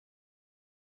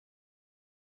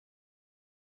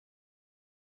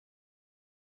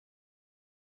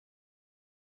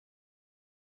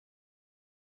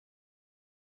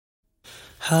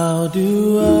How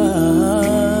do I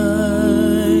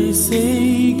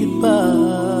say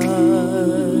goodbye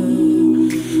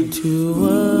to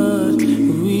what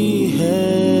we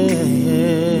had?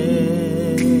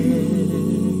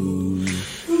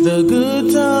 The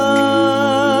good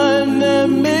time that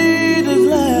made us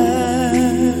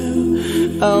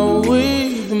laugh,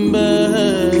 outweigh them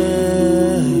bad.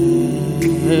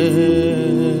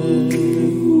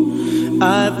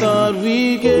 I thought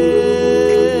we'd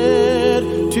get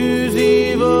to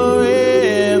see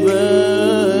forever,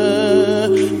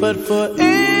 but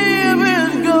forever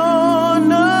is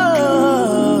gone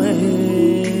away.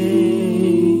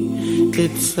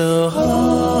 It's so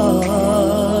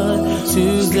hard to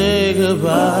say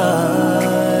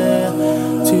goodbye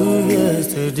to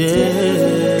yesterday.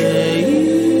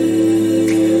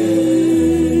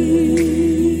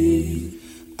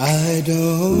 I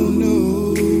don't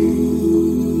know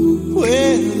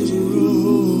where this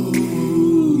road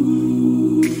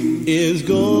is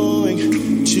going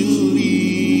to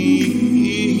lead.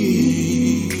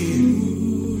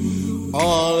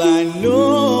 All I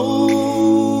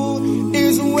know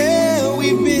is where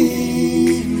we've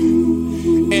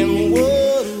been and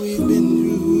what we've been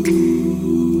through.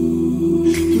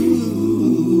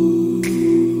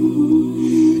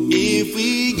 If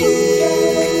we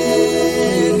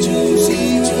get to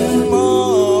see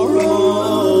tomorrow,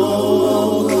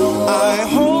 I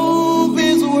hope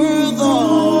it's worth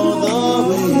all the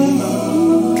wait.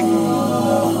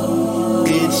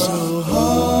 It's so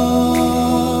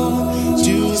hard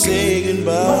to say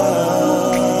goodbye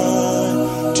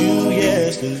to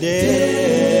yesterday.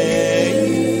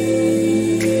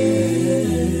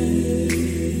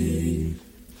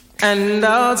 And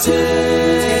I'll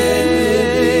take